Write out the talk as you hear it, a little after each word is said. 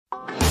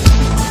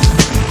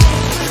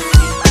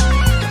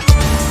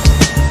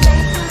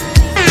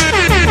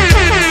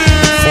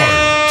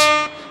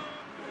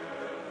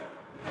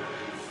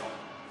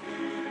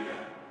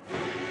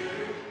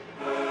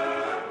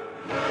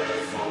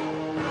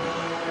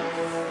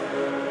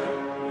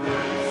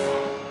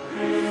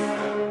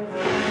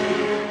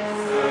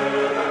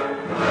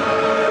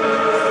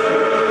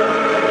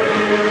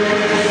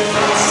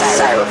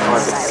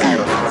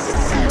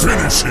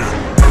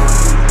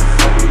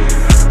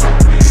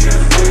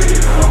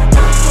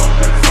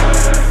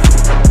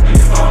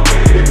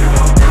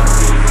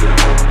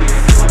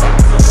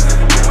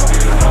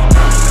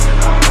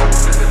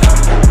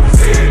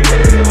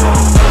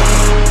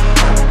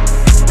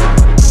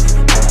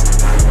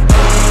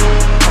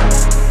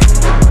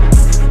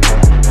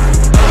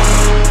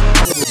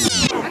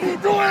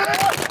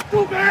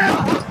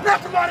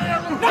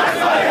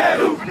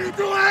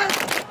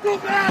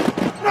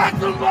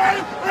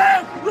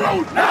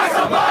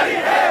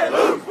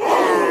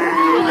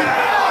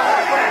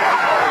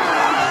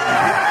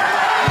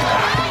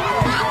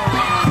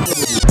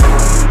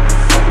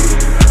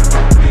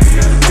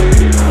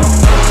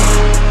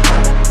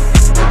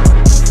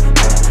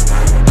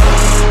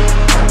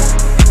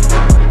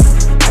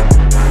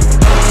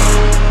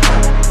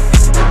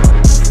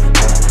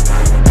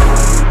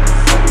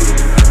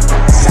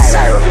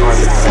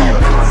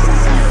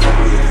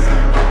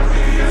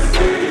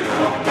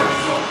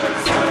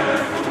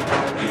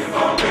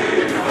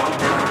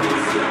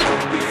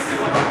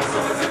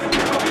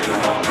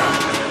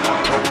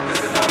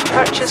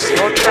Purchase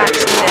your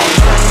tracks today.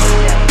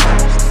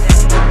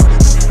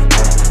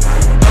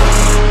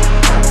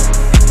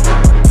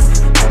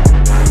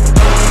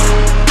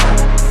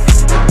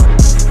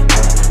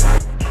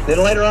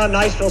 Then later on,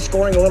 Niceville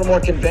scoring a little more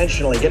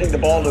conventionally, getting the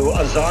ball to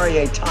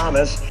Azaria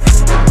Thomas. Let's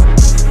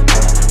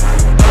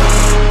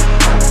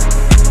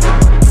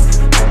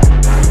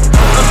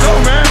go,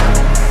 man.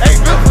 Hey,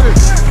 good for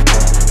this.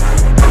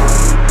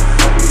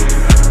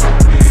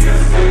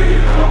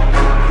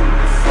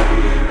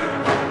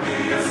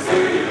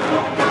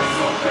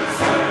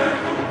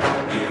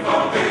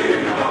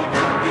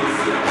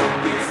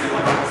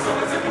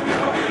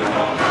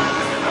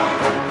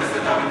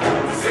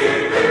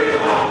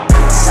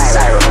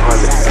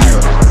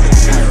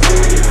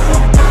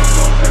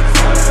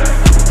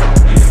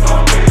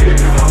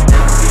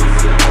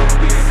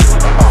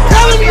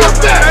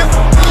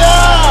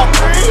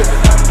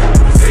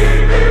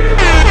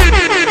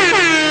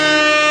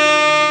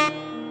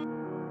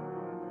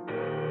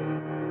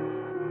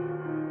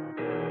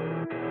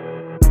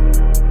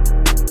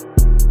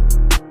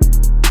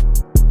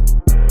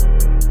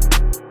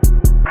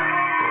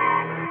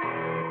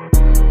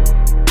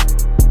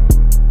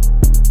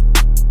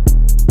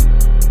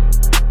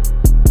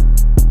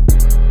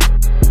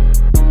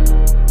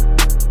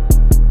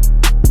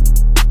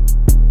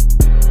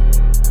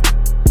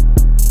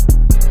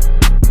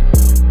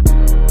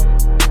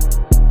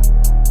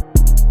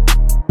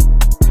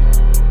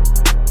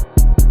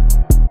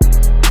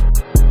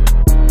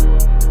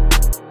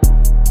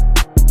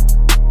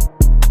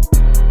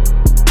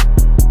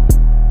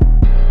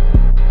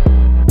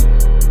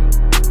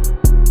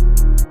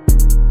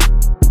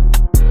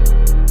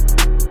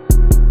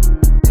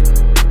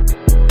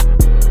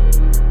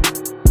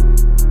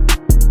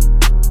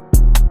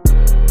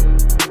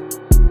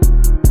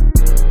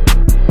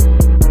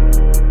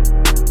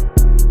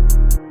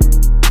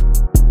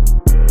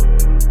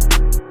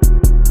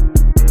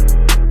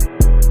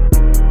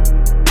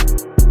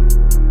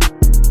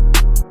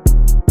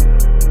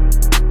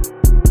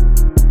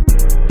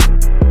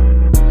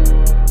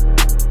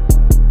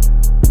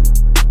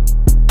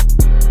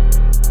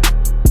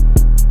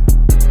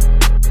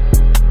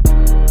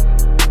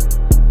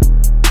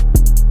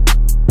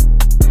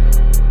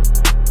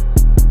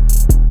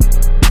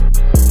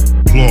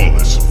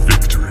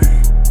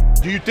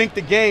 Do you think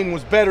the game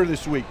was better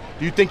this week?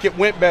 Do you think it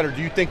went better?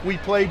 Do you think we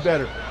played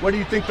better? What do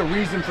you think the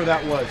reason for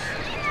that was?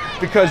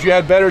 Because you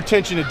had better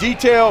attention to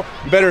detail,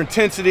 better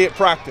intensity at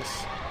practice,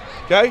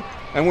 okay?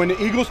 And when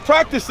the Eagles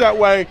practice that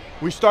way,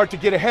 we start to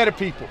get ahead of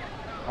people,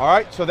 all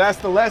right? So that's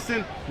the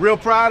lesson. Real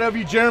proud of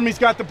you. Jeremy's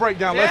got the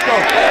breakdown. Let's go.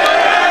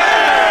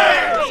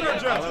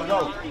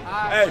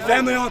 Hey,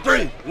 family on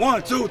three.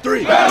 1, 2,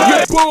 3.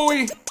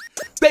 Yabui,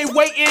 they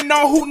waiting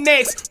on who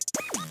next.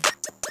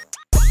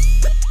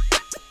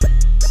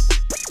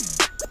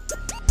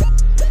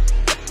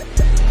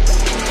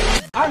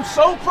 I'm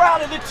so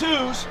proud of the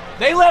twos.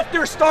 They left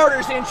their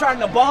starters in trying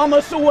to bomb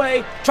us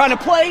away, trying to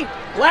play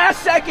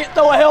last second,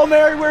 throw a Hail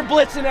Mary. We're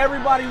blitzing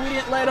everybody. We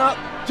didn't let up.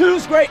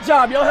 Twos, great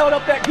job. Y'all held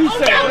up that goose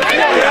egg.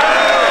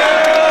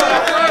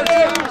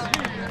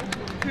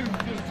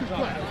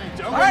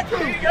 All right,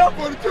 here you go.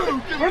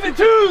 For the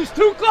twos,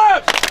 2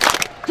 claps.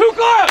 2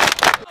 claps.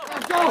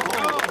 Let's go.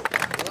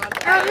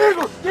 Hey,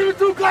 Eagles, give me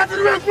 2 claps in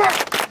the rim.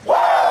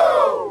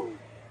 Woo!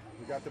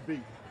 We got the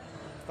beat.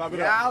 Stop it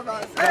Yeah, up. I was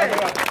about to say.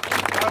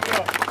 Stop it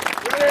up.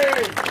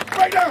 Hey,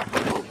 break down.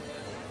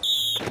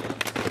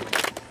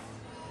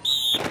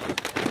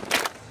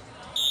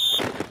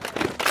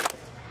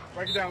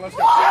 Break it down. Let's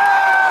go.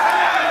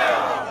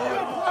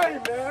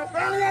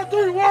 Family on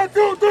 3. 1,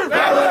 2, 3.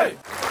 Family.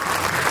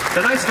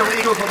 The Niceville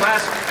Eagles will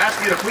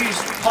ask you to please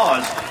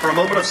pause for a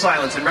moment of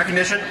silence in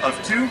recognition of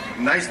 2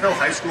 Niceville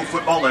high school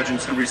football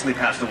legends who recently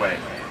passed away.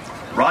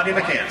 Rodney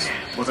McCants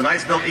was a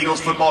Niceville Eagles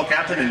football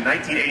captain in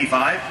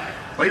 1985,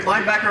 played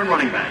linebacker and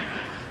running back.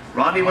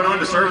 Rodney went on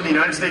to serve in the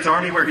United States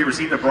Army, where he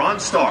received a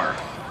Bronze Star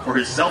for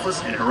his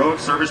selfless and heroic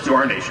service to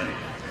our nation.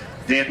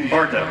 Danton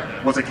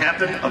Bartow was a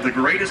captain of the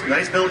greatest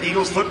Niceville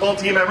Eagles football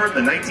team ever,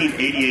 the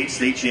 1988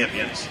 state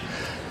champions.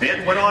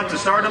 Danton went on to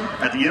stardom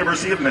at the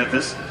University of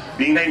Memphis,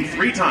 being named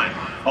 3-time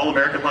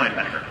All-American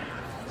linebacker.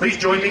 Please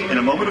join me in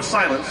a moment of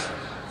silence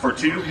for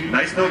 2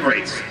 Niceville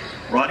greats,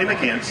 Rodney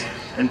McCants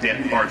and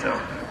Danton Bartow.